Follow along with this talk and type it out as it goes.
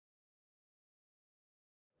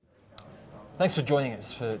Thanks for joining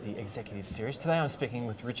us for the Executive Series. Today I'm speaking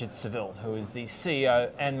with Richard Seville, who is the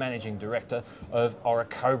CEO and Managing Director of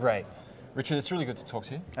Orocobre. Richard, it's really good to talk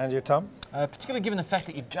to you. And you, Tom? Particularly given the fact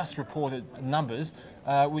that you've just reported numbers,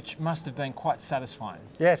 which must have been quite satisfying.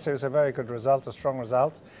 Yes, it was a very good result, a strong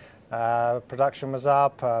result. Production was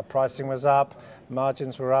up, pricing was up,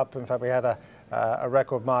 margins were up. In fact, we had a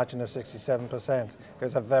record margin of 67%. It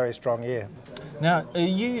was a very strong year. Now, are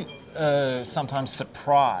you sometimes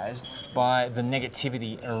surprised by the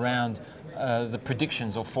negativity around the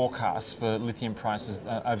predictions or forecasts for lithium prices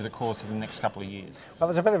over the course of the next couple of years? Well,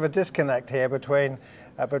 there's a bit of a disconnect here between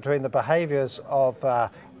the behaviours of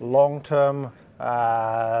long-term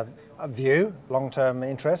view, long-term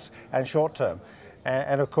interests, and short-term.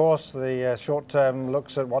 And of course, the short-term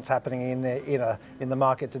looks at what's happening in the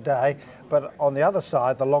market today, but on the other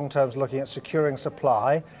side, the long-term's looking at securing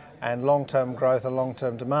supply and long-term growth and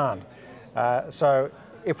long-term demand. So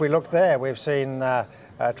if we look there, we've seen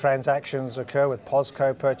transactions occur with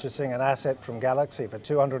POSCO purchasing an asset from Galaxy for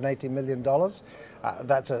 $280 million.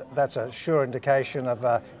 That's a sure indication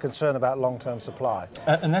of concern about long-term supply.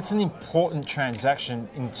 And that's an important transaction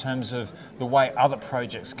in terms of the way other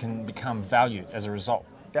projects can become valued as a result.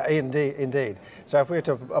 Indeed. So if we were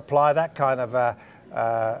to apply that kind of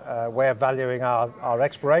way of valuing our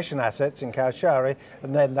exploration assets in Cauchari,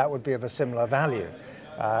 and then that would be of a similar value.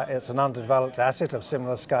 It's an undeveloped asset of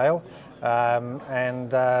similar scale,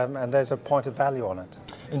 and there's a point of value on it.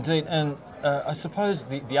 Indeed, and I suppose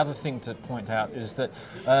the other thing to point out is that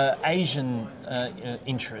Asian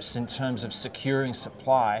interests in terms of securing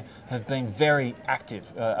supply have been very active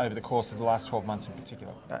over the course of the last 12 months in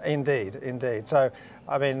particular. Indeed. So,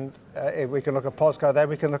 I mean, if we can look at POSCO, then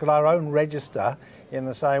we can look at our own register in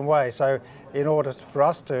the same way. So, in order for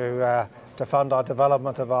us to fund our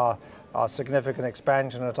development of our significant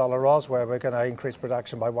expansion at Olaroz, where we're going to increase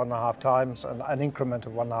production by 1.5 times, an increment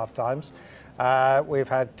of 1.5 times. We've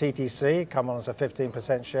had TTC come on as a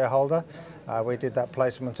 15% shareholder. We did that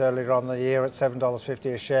placement earlier on in the year at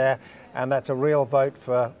 $7.50 a share, and that's a real vote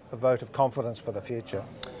of confidence for the future.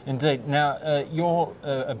 Indeed. Now, you're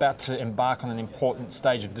about to embark on an important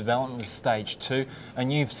stage of development with Stage 2,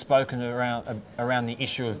 and you've spoken around the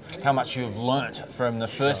issue of how much you've learnt from the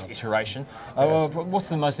first iteration. Yes. What's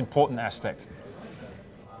the most important aspect?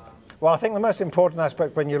 Well, I think the most important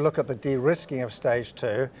aspect when you look at the de-risking of Stage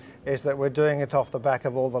 2 is that we're doing it off the back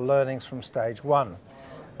of all the learnings from Stage 1.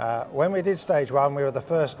 When we did Stage 1, we were the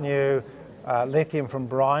first new lithium from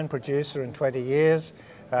brine producer in 20 years.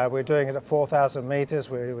 We're doing it at 4,000 metres.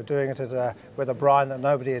 We were doing it with a brine that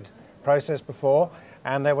nobody had processed before,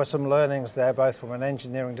 and there were some learnings there, both from an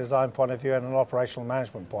engineering design point of view and an operational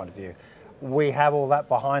management point of view. We have all that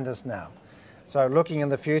behind us now. So looking in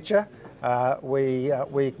the future, we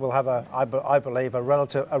will have, I believe, a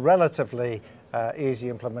relatively easy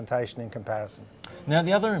implementation in comparison. Now,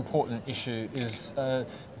 the other important issue is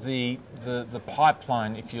the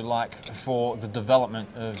pipeline, if you like, for the development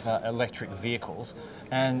of electric vehicles.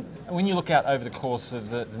 And when you look out over the course of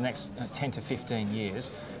the next 10 to 15 years,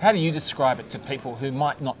 how do you describe it to people who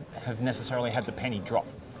might not have necessarily had the penny drop?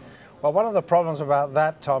 Well, one of the problems about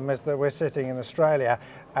that, Tom, is that we're sitting in Australia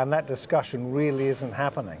and that discussion really isn't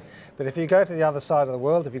happening. But if you go to the other side of the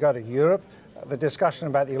world, if you go to Europe, the discussion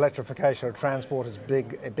about the electrification of transport is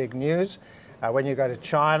big news. When you go to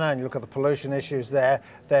China and you look at the pollution issues there,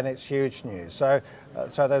 then it's huge news. So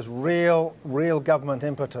there's real government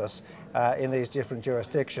impetus in these different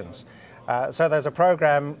jurisdictions. So there's a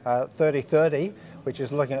program, 3030, which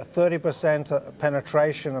is looking at 30%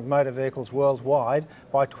 penetration of motor vehicles worldwide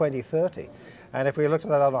by 2030. And if we looked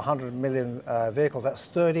at that on 100 million vehicles, that's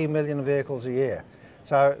 30 million vehicles a year.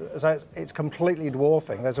 So it's completely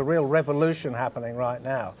dwarfing. There's a real revolution happening right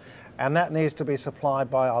now, and that needs to be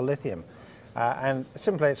supplied by our lithium. And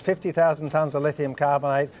simply, it's 50,000 tonnes of lithium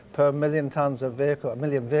carbonate per million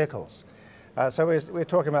vehicles. So we're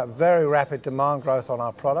talking about very rapid demand growth on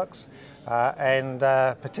our products, and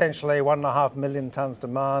potentially 1.5 million tonnes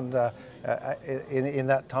demand in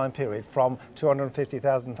that time period from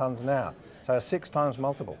 250,000 tonnes now. So a 6 times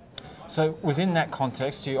multiple. So within that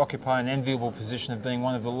context, you occupy an enviable position of being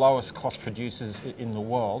one of the lowest cost producers in the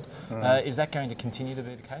world. Is that going to continue to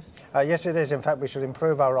be the case? Yes, it is. In fact, we should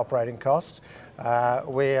improve our operating costs.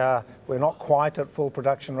 We're not quite at full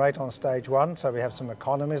production rate on Stage 1, so we have some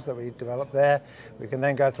economies that we develop there. We can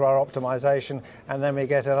then go through our optimisation, and then we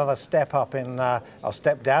get another step up in, or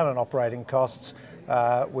step down in operating costs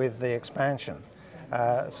with the expansion.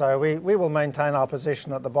 So we will maintain our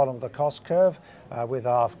position at the bottom of the cost curve with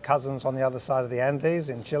our cousins on the other side of the Andes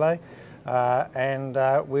in Chile, and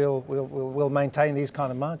we'll maintain these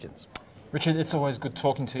kind of margins. Richard, it's always good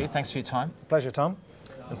talking to you. Thanks for your time. Pleasure, Tom.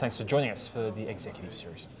 And thanks for joining us for the Executive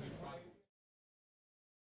Series.